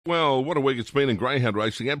Well, what a week it's been in greyhound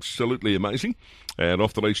racing. Absolutely amazing. And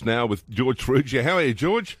off the leash now with George Ferrugia. How are you,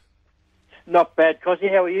 George? Not bad, Cosy.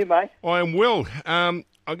 How are you, mate? I am well. I'm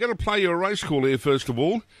going to play you a race call here, first of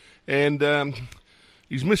all. And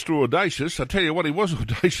he's Mr. Audacious. I tell you what, he was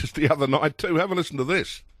audacious the other night too. Have a listen to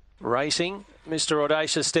this. Racing. Mr.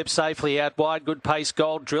 Audacious steps safely out wide. Good pace,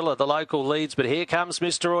 Gold Driller, the local leads. But here comes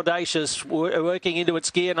Mr. Audacious working into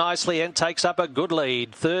its gear nicely and takes up a good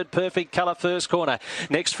lead. Third, Perfect Colour, first corner.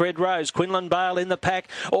 Next, Fred Rose. Quinlan Bale in the pack.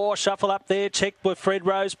 Or shuffle up there. Check with Fred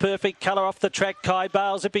Rose. Perfect Colour off the track. Kai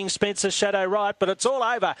Bale zipping Spencer Shadow right. But it's all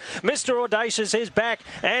over. Mr. Audacious is back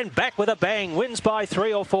and back with a bang. Wins by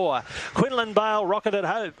 3 or 4. Quinlan Bale rocketed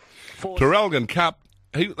home. Traralgon Cup.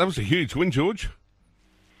 That was a huge win, George.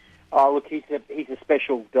 Oh, look, he's a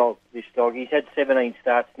special dog, this dog. He's had 17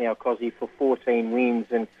 starts now, Cosy, for 14 wins.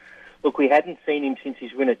 And, look, we hadn't seen him since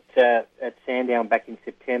his win at Sandown back in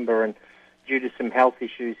September. And due to some health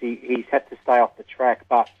issues, he's had to stay off the track.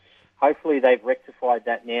 But hopefully they've rectified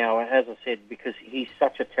that now. And as I said, because he's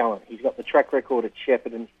such a talent. He's got the track record at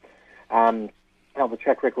Shepparton. The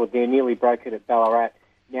track record there, nearly broke it at Ballarat.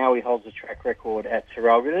 Now he holds the track record at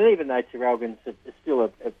Traralgon. And even though Traralgon's still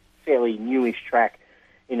a fairly newish track,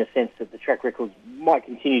 in a sense that the track records might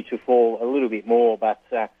continue to fall a little bit more, but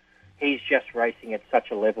he's just racing at such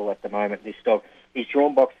a level at the moment, this dog. He's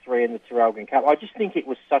drawn box 3 in the Traralgon Cup. I just think it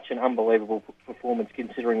was such an unbelievable performance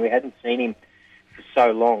considering we hadn't seen him for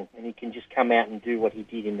so long, and he can just come out and do what he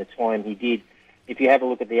did in the time he did. If you have a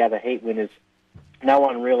look at the other heat winners, no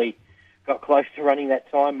one really got close to running that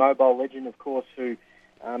time. Mobile Legend, of course, who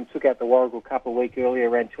took out the Warragul Cup a week earlier,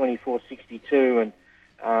 ran 24.62, and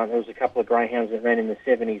there was a couple of greyhounds that ran in the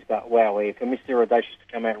 70s, but wow, for Mr. Audacious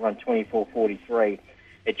to come out and run 24.43,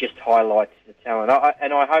 it just highlights the talent.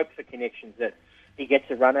 And I hope for Connections that he gets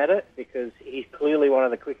a run at it, because he's clearly one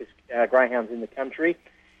of the quickest greyhounds in the country,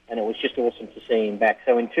 and it was just awesome to see him back.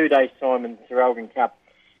 So in 2 days' time in the Traralgon Cup,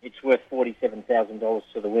 it's worth $47,000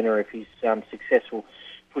 to the winner if he's successful,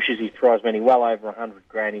 pushes his prize money well over 100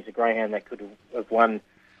 grand. He's a greyhound that could have won,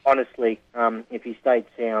 honestly, if he stayed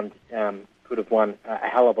sound, could have won a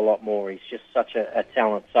hell of a lot more. He's just such a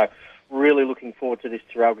talent. So really looking forward to this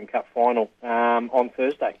Traralgon Cup final on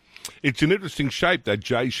Thursday. It's an interesting shape, that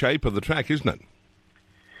J shape of the track, isn't it?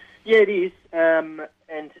 Yeah, it is.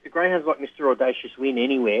 And greyhounds like Mr. Audacious win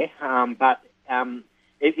anywhere. But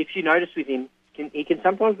if you notice with him, he can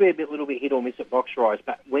sometimes be a little bit hit or miss at box rise.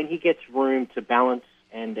 But when he gets room to balance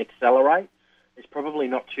and accelerate, there's probably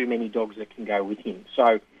not too many dogs that can go with him.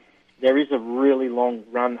 So there is a really long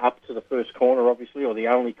run up to the first corner, obviously, or the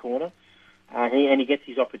only corner, and he gets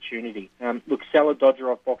his opportunity. Look, Salad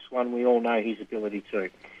Dodger off box 1, we all know his ability too.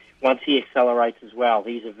 Once he accelerates as well,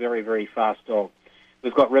 he's a very, very fast dog.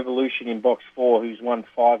 We've got Revolution in box 4, who's won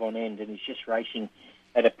 5 on end, and he's just racing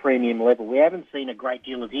at a premium level. We haven't seen a great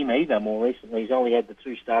deal of him either more recently. He's only had the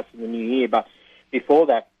 2 starts in the new year, but before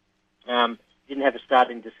that, didn't have a start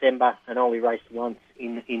in December and only raced once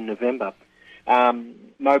in November.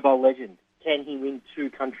 Mobile Legend, can he win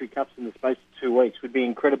 2 country cups in the space of 2 weeks? Would be an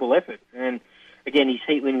incredible effort. And again, his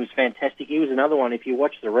heat win was fantastic. He was another one, if you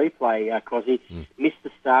watch the replay, Cosy, missed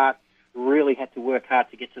the start, really had to work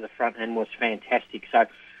hard to get to the front and was fantastic. So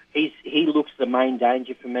he looks the main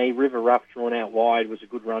danger for me. River Rough drawn out wide was a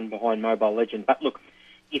good run behind Mobile Legend. But look,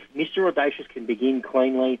 if Mr. Audacious can begin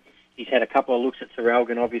cleanly, he's had a couple of looks at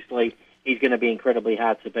Traralgon, obviously, he's going to be incredibly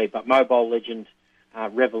hard to beat. But Mobile Legend,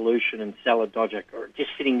 Revolution and Salad Dodger are just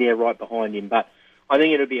sitting there right behind him. But I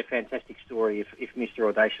think it would be a fantastic story if Mr.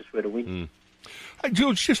 Audacious were to win. Hey,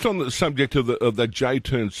 George, just on the subject of that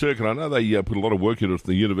J-turn circuit, I know they put a lot of work into it at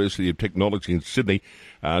the University of Technology in Sydney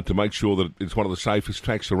to make sure that it's one of the safest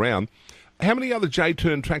tracks around. How many other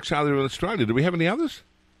J-turn tracks are there in Australia? Do we have any others?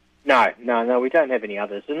 No, we don't have any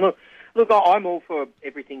others. And look, I'm all for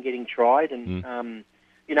everything getting tried. And,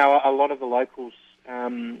 a lot of the locals,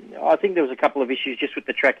 I think there was a couple of issues just with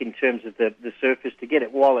the track in terms of the surface to get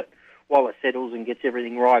it while it settles and gets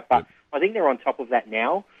everything right. But I think they're on top of that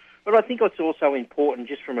now. But I think it's also important,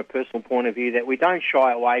 just from a personal point of view, that we don't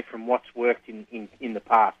shy away from what's worked in the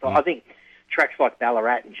past. I think tracks like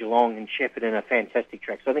Ballarat and Geelong and Shepparton are fantastic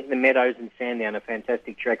tracks. I think the Meadows and Sandown are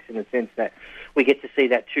fantastic tracks in the sense that we get to see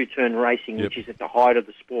that 2-turn racing, which is at the height of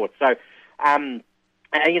the sport. So, and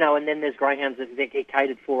then there's greyhounds that get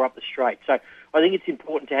catered for up the straight. So I think it's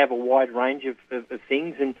important to have a wide range of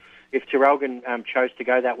things, and if Traralgon chose to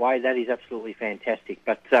go that way, that is absolutely fantastic.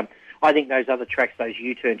 But I think those other tracks, those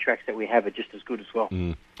U-turn tracks that we have, are just as good as well.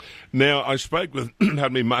 Now, I spoke with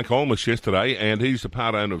Mark Olmos yesterday, and he's the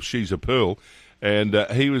part owner of She's a Pearl, and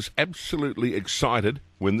he was absolutely excited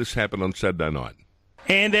when this happened on Saturday night.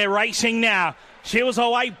 And they're racing now. Sheels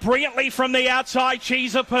away brilliantly from the outside.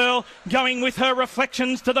 She's a Pearl going with her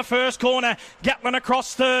reflections to the first corner. Gatlin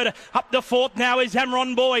across third. Up the fourth now is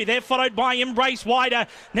Amron Boy. They're followed by Embrace wider.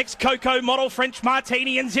 Next Coco Model, French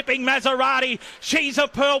Martini and Zipping Maserati. She's a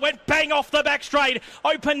Pearl went bang off the back straight.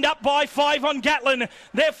 Opened up by 5 on Gatlin.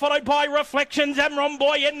 They're followed by Reflections, Amron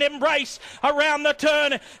Boy and Embrace. Around the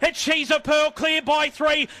turn, it's She's a Pearl clear by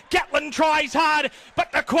 3. Gatlin tries hard,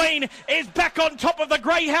 but the Queen is back on top of the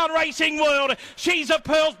greyhound racing world. She's a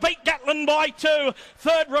Pearls beat Gatlin by 2.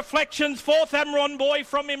 Third, Reflections. Fourth, Amron Boy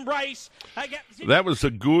from Embrace. That was a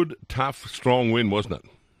good, tough, strong win, wasn't it?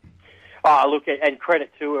 Oh, look, and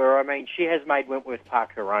credit to her. I mean, she has made Wentworth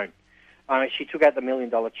Park her own. I mean, she took out the $1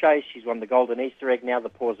 Million Chase. She's won the Golden Easter Egg, now the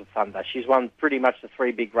Paws of Thunder. She's won pretty much the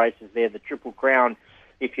 3 big races there, the Triple Crown,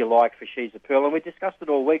 if you like, for She's a Pearl. And we discussed it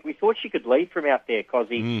all week. We thought she could lead from out there,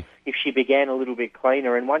 Cozzy, if she began a little bit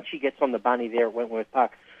cleaner. And once she gets on the bunny there at Wentworth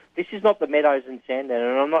Park, this is not the Meadows and Sandown,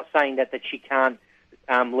 and I'm not saying that she can't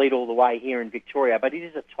lead all the way here in Victoria, but it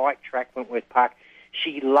is a tight track, Wentworth Park.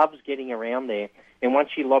 She loves getting around there, and once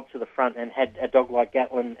she lobbed to the front and had a dog like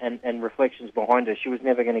Gatlin and Reflections behind her, she was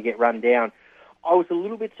never going to get run down. I was a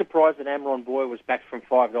little bit surprised that Amron Boy was back from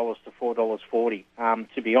 $5 to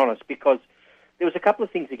 $4.40, to be honest, because there was a couple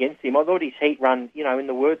of things against him. I thought his heat run, in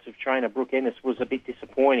the words of trainer Brooke Ennis, was a bit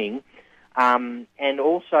disappointing. And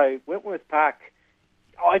also, Wentworth Park,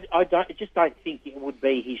 I just don't think it would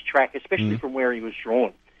be his track, especially from where he was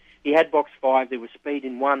drawn. He had box 5, there was speed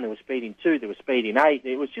in 1, there was speed in 2, there was speed in 8.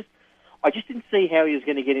 I just didn't see how he was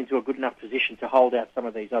going to get into a good enough position to hold out some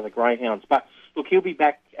of these other greyhounds. But look, he'll be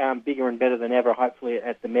back bigger and better than ever, hopefully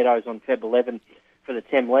at the Meadows on Feb 11 for the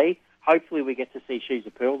Temlee. Hopefully we get to see She's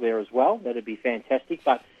a Pearl there as well. That'd be fantastic.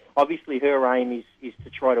 But obviously her aim is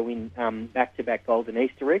to try to win back-to-back Golden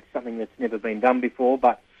Easter eggs, something that's never been done before.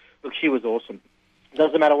 But look, she was awesome.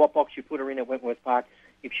 Doesn't matter what box you put her in at Wentworth Park.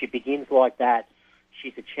 If she begins like that,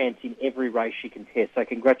 she's a chance in every race she can test. So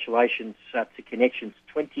congratulations to Connections,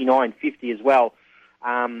 29.50 as well.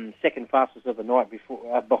 Second fastest of the night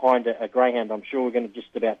behind a greyhound I'm sure we're going to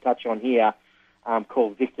just about touch on here,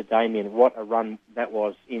 called Victor Damien. What a run that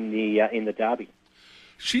was in the Derby.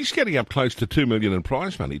 She's getting up close to $2 million in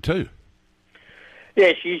prize money too.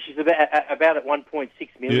 Yeah, she's about at 1.6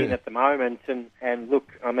 million at the moment. And look,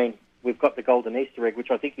 I mean, we've got the Golden Easter Egg, which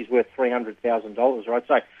I think is worth $300,000, right?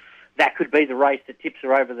 So that could be the race that tips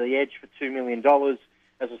her over the edge for $2 million.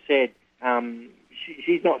 As I said,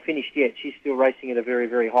 she's not finished yet. She's still racing at a very,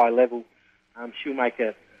 very high level. She'll make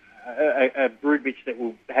a brood bitch that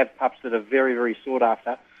will have pups that are very, very sought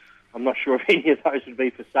after. I'm not sure if any of those would be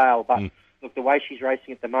for sale, but look, the way she's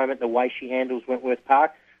racing at the moment, the way she handles Wentworth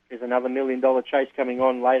Park, there's another $1 million Chase coming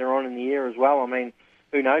on later on in the year as well. I mean,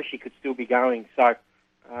 who knows? She could still be going. So,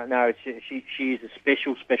 no, she is a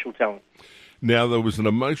special, special talent. Now, there was an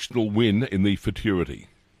emotional win in the Futurity.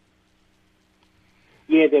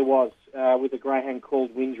 Yeah, there was, with a greyhound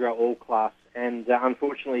called Windra All Class. And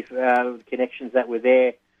unfortunately, for the Connections that were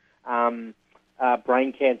there,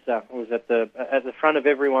 brain cancer was at the front of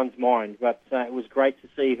everyone's mind. But it was great to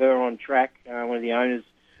see her on track, one of the owners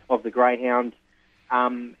of the greyhound.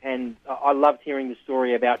 And I loved hearing the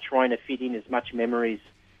story about trying to fit in as much memories,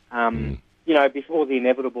 before the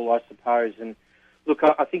inevitable, I suppose. And look,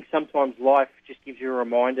 I think sometimes life just gives you a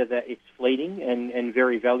reminder that it's fleeting and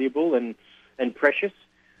very valuable and precious.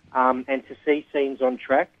 And to see scenes on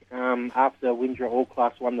track after Windra All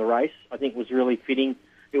Class won the race, I think was really fitting.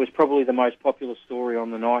 It was probably the most popular story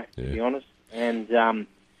on the night, to be honest. And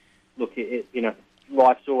look,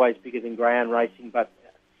 life's always bigger than greyhound racing, but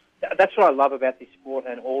that's what I love about this sport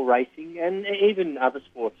and all racing, and even other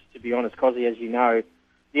sports, to be honest, Cozzy, as you know,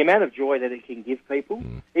 the amount of joy that it can give people,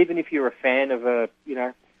 even if you're a fan of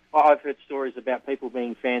I've heard stories about people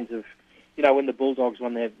being fans of, when the Bulldogs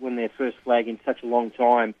won their first flag in such a long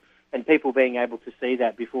time, and people being able to see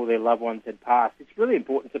that before their loved ones had passed. It's really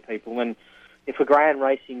important to people, and if for greyhound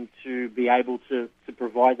racing to be able to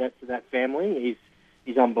provide that to that family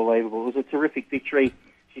is unbelievable. It was a terrific victory.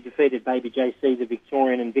 She defeated Baby JC, the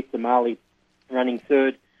Victorian, and Victor Marley running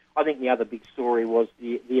third. I think the other big story was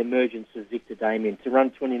the emergence of Victor Damien. To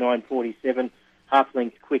run 29.47, half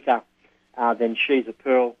length quicker than She's a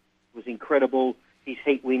Pearl was incredible. His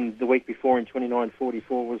heat win the week before in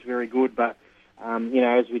 29.44 was very good, but,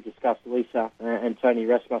 as we discussed, Lisa and Tony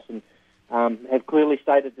Rasmussen have clearly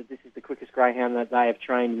stated that this is the quickest greyhound that they have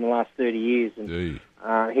trained in the last 30 years. And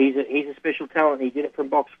he's a special talent. He did it from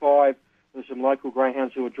box 5. There were some local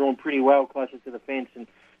greyhounds who were drawn pretty well closer to the fence, and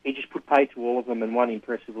he just put pay to all of them and won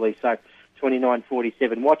impressively. So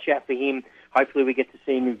 29.47. Watch out for him. Hopefully we get to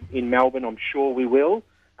see him in Melbourne. I'm sure we will.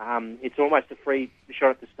 It's almost a free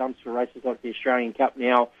shot at the stumps for races like the Australian Cup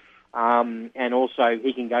now. And also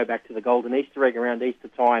he can go back to the Golden Easter Egg around Easter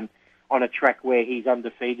time on a track where he's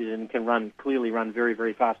undefeated and can clearly run very,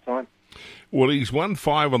 very fast time. Well, he's won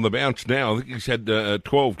 5 on the bounce now. I think he's had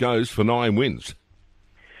 12 goes for 9 wins.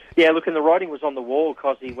 Yeah, look, and the writing was on the wall,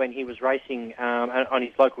 Cosy, when he was racing on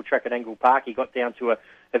his local track at Angle Park. He got down to a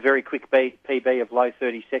very quick PB of low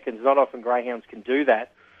 30 seconds. Not often greyhounds can do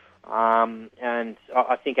that. And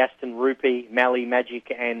I think Aston Rupee, Mally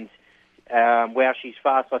Magic, and Wow She's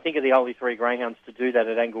Fast, I think, are the only 3 greyhounds to do that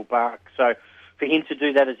at Angle Park. So for him to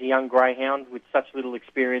do that as a young greyhound with such little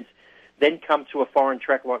experience, then come to a foreign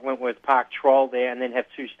track like Wentworth Park, trial there, and then have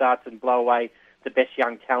 2 starts and blow away the best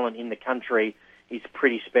young talent in the country is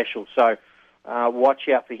pretty special. So watch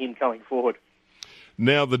out for him going forward.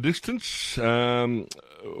 Now, the distance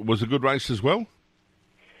was a good race as well?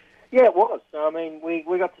 Yeah, it was. I mean,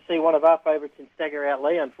 we got to see one of our favourites in Stagger Out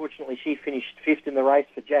Lee. Unfortunately, she finished 5th in the race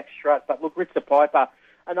for Jack Strutt. But look, Ritza Piper,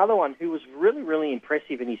 another one who was really, really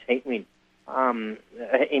impressive in his heat win.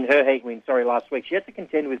 In her heat win, last week. She had to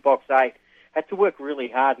contend with box 8, had to work really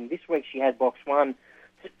hard, and this week she had box 1.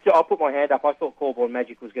 I'll put my hand up. I thought Corborn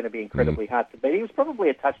Magic was going to be incredibly hard to beat. He was probably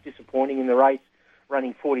a touch disappointing in the race,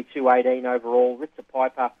 running 42.18 overall. Ritza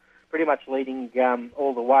Piper pretty much leading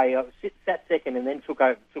all the way. Sat second and then took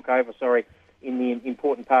over in the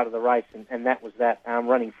important part of the race, and that was that,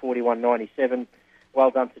 running 41.97.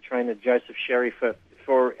 Well done to trainer Joseph Sherry for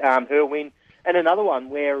her win. And another one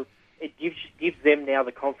where it gives them now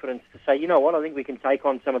the confidence to say, you know what, I think we can take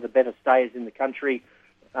on some of the better stayers in the country.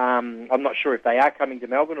 I'm not sure if they are coming to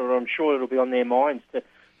Melbourne, or I'm sure it'll be on their minds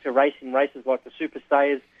to race in races like the Super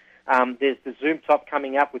Stayers. There's the Zoom Top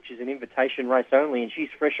coming up, which is an invitation race only, and she's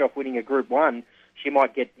fresh off winning a Group 1. She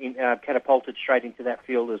might get catapulted straight into that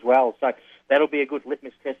field as well. So that'll be a good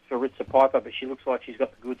litmus test for Ritza Piper, but she looks like she's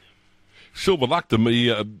got the goods. Silver Luck,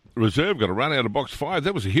 the reserve, got a run out of box 5.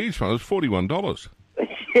 That was a huge one. It was $41.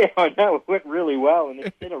 Yeah, I know. It went really well, and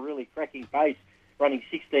it set a really cracking pace, running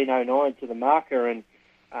 16.09 to the marker. And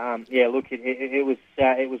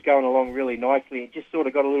it was going along really nicely. It just sort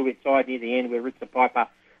of got a little bit tired near the end, where Ritza Piper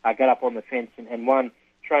got up on the fence and won,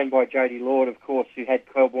 trained by Jodie Lord, of course, who had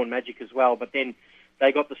Corborn Magic as well. But then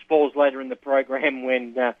they got the spoils later in the program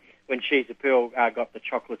when She's a Pearl got the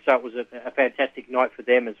chocolate. So it was a fantastic night for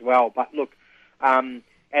them as well. But look,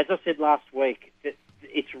 as I said last week,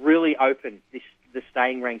 it's really open, the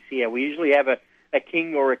staying ranks here. We usually have a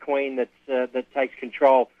king or a queen that takes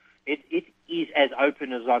control. It is as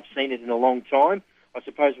open as I've seen it in a long time. I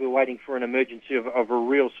suppose we're waiting for an emergence of a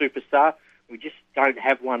real superstar. We just don't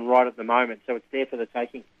have one right at the moment, so it's there for the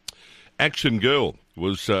taking. Action Girl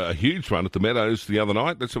was a huge run at the Meadows the other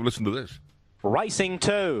night. Let's have a listen to this. Racing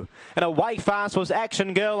 2, and away fast was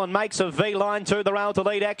Action Girl and makes a V-line through the rail to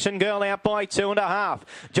lead Action Girl out by 2.5.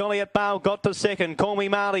 Joliet Bale got to second, Call Me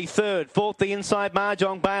Marley third, fourth the inside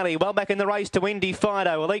Mahjong Bailey, well back in the race to Indy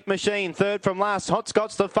Fido, Elite Machine third from last, Hot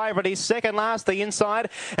Scott's the favourite, he's second last the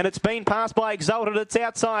inside, and it's been passed by Exalted, it's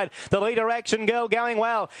outside, the leader Action Girl going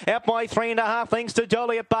well, out by 3.5 lengths to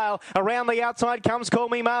Joliet Bale, around the outside comes Call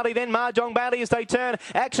Me Marley, then Mahjong Bailey as they turn,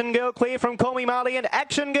 Action Girl clear from Call Me Marley, and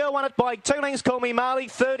Action Girl won it by 2 lengths. Call Me Marley,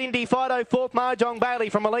 third Indy Fido, fourth Mahjong Bailey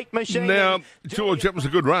from Elite Machine. Now, George, that was a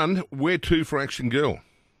good run. Where to for Action Girl?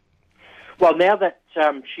 Well, now that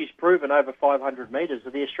she's proven over 500 metres,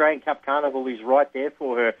 the Australian Cup Carnival is right there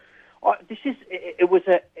for her. It was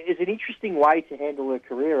an interesting way to handle her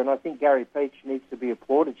career, and I think Gary Peach needs to be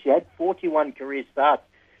applauded. She had 41 career starts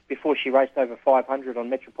before she raced over 500 on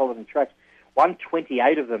metropolitan tracks.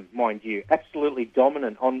 128 of them, mind you. Absolutely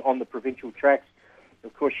dominant on the provincial tracks.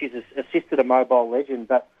 Of course, she's assisted a mobile legend,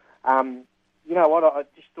 but you know what? I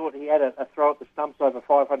just thought he had a throw at the stumps over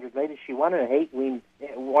 500 metres. She won her heat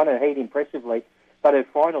impressively, but her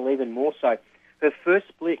final even more so. Her first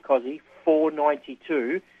split, Cozzy,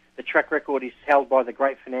 4.92. The track record is held by the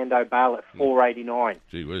great Fernando Bale at 4.89.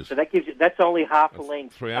 Gee whiz. So that's only half a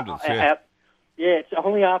length. 300, it's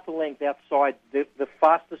only half a length outside the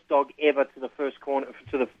fastest dog ever to the first corner,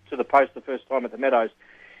 to the post the first time at the Meadows.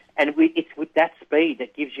 And it's with that speed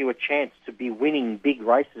that gives you a chance to be winning big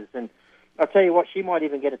races. And I'll tell you what, she might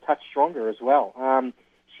even get a touch stronger as well.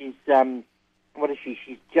 She's what is she?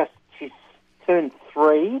 She's turned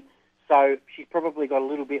 3, so she's probably got a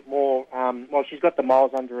little bit more. She's got the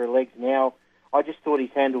miles under her legs now. I just thought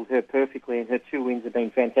he's handled her perfectly, and her 2 wins have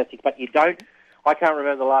been fantastic. But I can't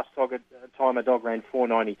remember the last time a dog ran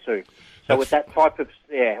 4.92. So with that type of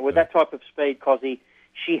speed, Cozzy,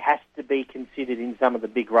 she has to be considered in some of the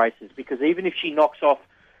big races, because even if she knocks off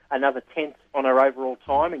another tenth on her overall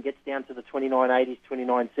time and gets down to the 29.80s,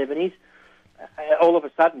 29.70s, all of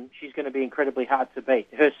a sudden she's going to be incredibly hard to beat.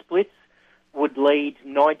 Her splits would lead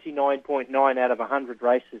 99.9 out of 100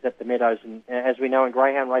 races at the Meadows, and as we know in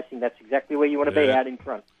greyhound racing, that's exactly where you want to be, out in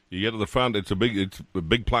front. You get to the front, it's a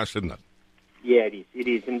big plus, isn't it? Yeah, it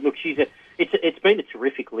is. And look, it's been a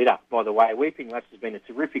terrific litter, by the way. Weeping Lass has been a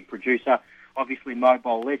terrific producer. Obviously,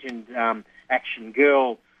 Mobile Legend, Action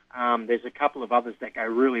Girl. There's a couple of others that go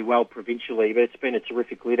really well provincially, but it's been a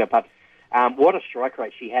terrific litter. But what a strike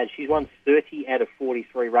rate she has. She's won 30 out of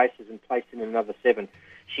 43 races and placed in another 7.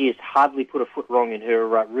 She has hardly put a foot wrong in her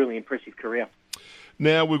really impressive career.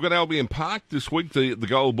 Now, we've got Albion Park this week, the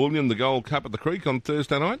Gold Bullion, the Gold Cup at the Creek on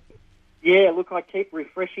Thursday night. Yeah, look, I keep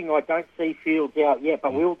refreshing. I don't see fields out yet,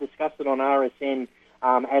 but we'll discuss it on RSN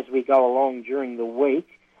as we go along during the week.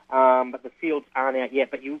 But the fields aren't out yet.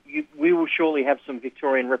 But we will surely have some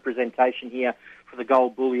Victorian representation here for the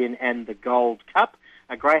Gold Bullion and the Gold Cup.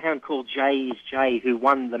 A greyhound called Jay is Jay, who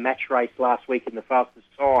won the match race last week in the fastest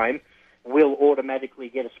time, will automatically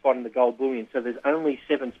get a spot in the Gold Bullion. So there's only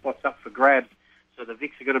 7 spots up for grabs. So the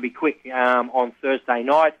Vicks are going to be quick on Thursday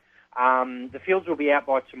night. The fields will be out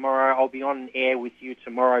by tomorrow. I'll be on air with you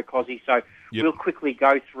tomorrow, Cozzy. So we'll quickly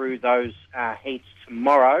go through those heats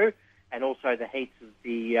tomorrow, and also the heats of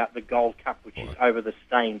the Gold Cup, which is over the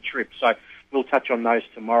staying trip. So we'll touch on those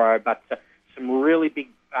tomorrow. But some really big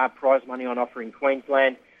prize money on offer in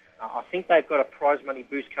Queensland. I think they've got a prize money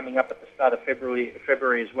boost coming up at the start of February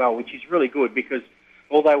as well, which is really good because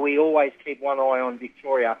although we always keep one eye on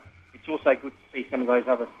Victoria, it's also good to see some of those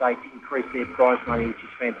other states increase their prize money, which is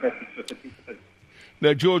fantastic for participants.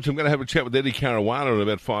 Now, George, I'm going to have a chat with Eddie Caruana in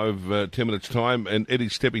about 5-10 minutes' time, and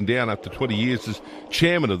Eddie's stepping down after 20 years as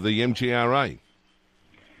chairman of the MGRA.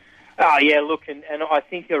 Oh, yeah, look, and I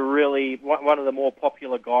think a really one of the more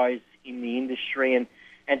popular guys in the industry, and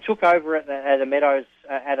took over at the Meadows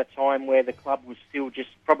at a time where the club was still just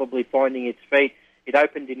probably finding its feet. It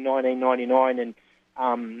opened in 1999,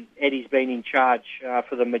 and Eddie's been in charge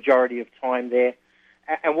for the majority of time there.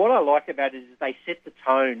 And what I like about it is they set the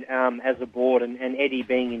tone as a board, and Eddie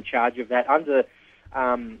being in charge of that under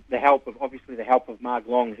the help of Mark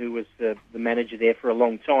Long, who was the manager there for a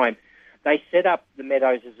long time. They set up the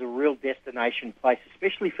Meadows as a real destination place,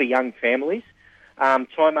 especially for young families.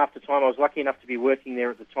 Time after time, I was lucky enough to be working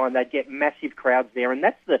there at the time. They'd get massive crowds there, and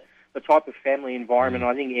that's the type of family environment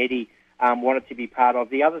I think Eddie wanted to be part of.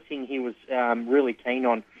 The other thing he was really keen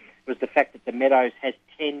on was the fact that the Meadows has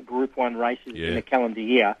 10 Group 1 races in a calendar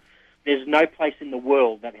year. There's no place in the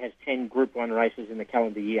world that has 10 Group 1 races in the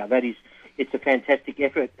calendar year. It's a fantastic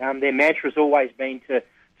effort. Their mantra's always been to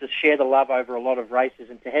share the love over a lot of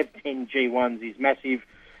races, and to have 10 G1s is massive.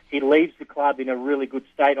 He leaves the club in a really good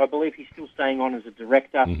state. I believe he's still staying on as a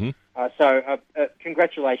director. So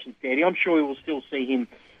congratulations to Eddie. I'm sure we will still see him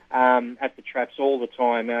at the traps all the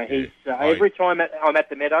time. Every time I'm at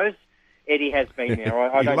the Meadows, Eddie has been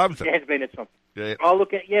there. He loves it. He has been at some. Yeah.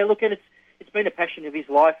 And it's been a passion of his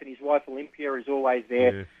life, and his wife Olympia is always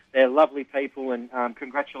there. Yeah. They're lovely people, and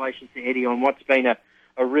congratulations to Eddie on what's been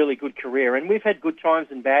a really good career. And we've had good times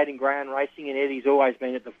and bad in greyhound racing, and Eddie's always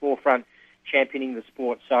been at the forefront championing the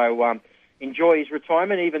sport. So enjoy his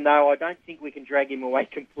retirement, even though I don't think we can drag him away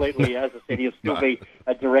completely. As I said, he'll still be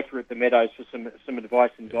a director at the Meadows for some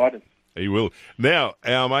advice and guidance. He will. Now,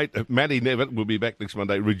 our mate, Matty Nevitt, will be back next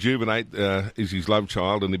Monday. Rejuvenate is his love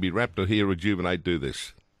child, and he'd be rapt to hear Rejuvenate do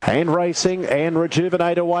this. And racing and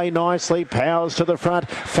Rejuvenate away nicely. Powers to the front.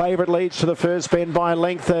 Favourite leads to the first bend by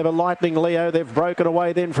length over Lightning Leo. They've broken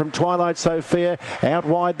away then from Twilight Sophia. Out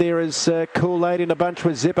wide there is Cool Lady in a bunch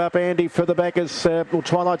with Zip Up Andy for the backers.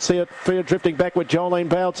 Twilight Sophia drifting back with Jolene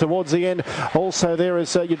Bale towards the end. Also there is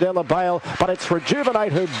Udella Bale, but it's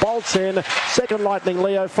Rejuvenate who bolts in. Second Lightning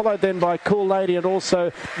Leo, followed then by Cool Lady and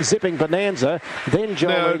also Zipping Bonanza. Then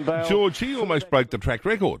Jolene Bale. George, he almost broke the track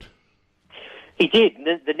record. He did.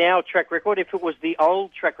 The now track record, if it was the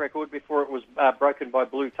old track record before it was broken by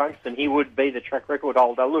Blue Tungsten, he would be the track record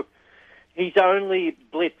holder. Look, his only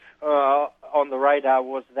blip on the radar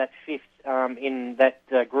was that fifth in that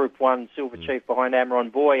Group 1 Silver Chief behind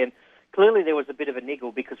Amron Boy, and clearly there was a bit of a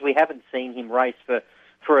niggle because we haven't seen him race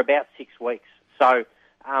for about 6 weeks. So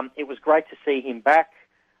it was great to see him back.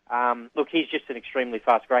 Look, he's just an extremely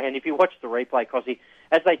fast greyhound. If you watch the replay, Cozzy,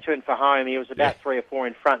 as they turned for home, he was about 3 or 4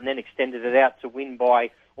 in front and then extended it out to win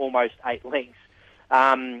by almost 8 lengths.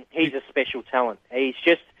 He's a special talent. He's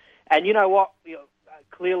just, and you know what?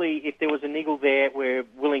 Clearly, if there was a niggle there, we're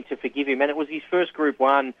willing to forgive him. And it was his first Group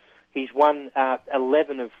 1. He's won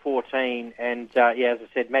 11 of 14. And, as I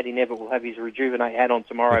said, Matty Nevitt will have his Rejuvenate hat on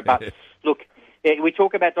tomorrow. But, look, we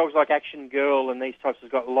talk about dogs like Action Girl and these types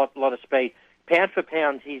have got a lot of speed. Pound for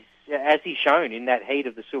pound, as he's shown in that heat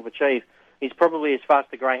of the Silver Chief, he's probably as fast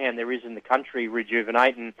a greyhound there is in the country,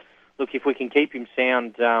 Rejuvenate. And look, if we can keep him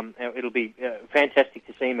sound, it'll be fantastic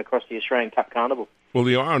to see him across the Australian Cup Carnival. Well,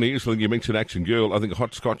 the irony is, you mentioned Action Girl. I think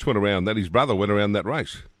Hot Scotch went around that. His brother went around that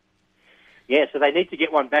race. Yeah, so they need to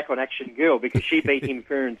get one back on Action Girl because she beat him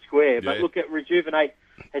fair and square. But look, at Rejuvenate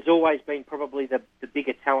has always been probably the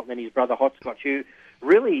bigger talent than his brother Hot Scotch, who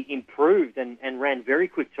really improved and ran very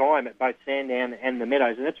quick time at both Sandown and the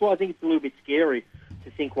Meadows. And that's why I think it's a little bit scary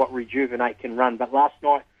to think what Rejuvenate can run. But last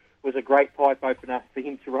night was a great pipe opener for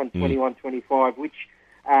him to run 21.25, which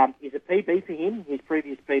is a PB for him. His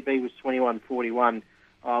previous PB was 21.41.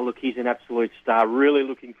 Look, he's an absolute star. Really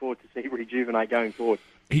looking forward to see Rejuvenate going forward.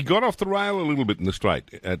 He got off the rail a little bit in the straight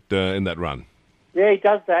in that run. Yeah, he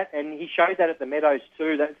does that, and he showed that at the Meadows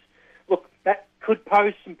too. That could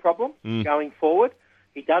pose some problems going forward.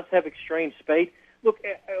 He does have extreme speed. Look,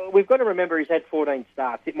 we've got to remember he's had 14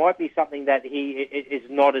 starts. It might be something that he is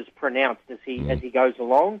not as pronounced as he goes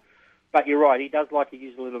along. But you're right, he does like to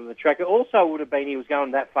use a little bit of the track. It also would have been he was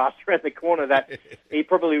going that fast around the corner that he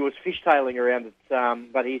probably was fishtailing around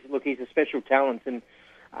it. But he's a special talent. And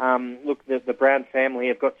the Brown family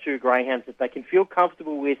have got two greyhounds that they can feel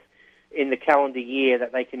comfortable with in the calendar year,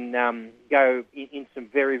 that they can go in some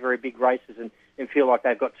very, very big races and feel like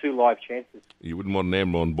they've got two live chances. You wouldn't want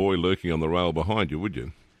an Amron boy lurking on the rail behind you, would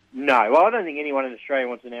you? No, well, I don't think anyone in Australia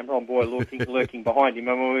wants an Amron boy lurking behind him.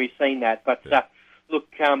 I mean, we've seen that. But look,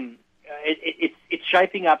 it's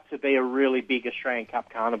shaping up to be a really big Australian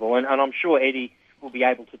Cup Carnival, and I'm sure Eddie will be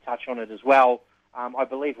able to touch on it as well. I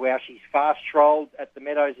believe she's fast-trolled at the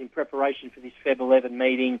Meadows in preparation for this Feb 11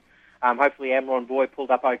 meeting. Hopefully Amron Boy pulled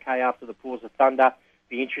up okay after the Paws of Thunder.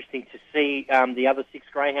 Be interesting to see the other 6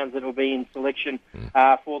 greyhounds that will be in selection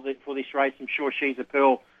for this race. I'm sure She's a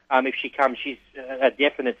Pearl, if she comes, she's a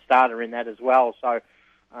definite starter in that as well. So,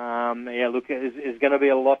 look, there's going to be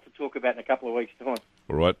a lot to talk about in a couple of weeks' time.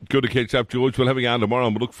 All right, good to catch up, George. We'll have a yarn tomorrow,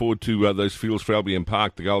 and we'll look forward to those fields for Albion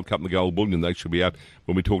Park, the Gold Cup and the Gold Bullion. They should be out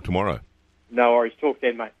when we talk tomorrow. No worries. Talk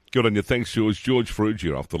then, mate. Good on you. Thanks, George. George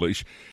Ferrugia off the leash.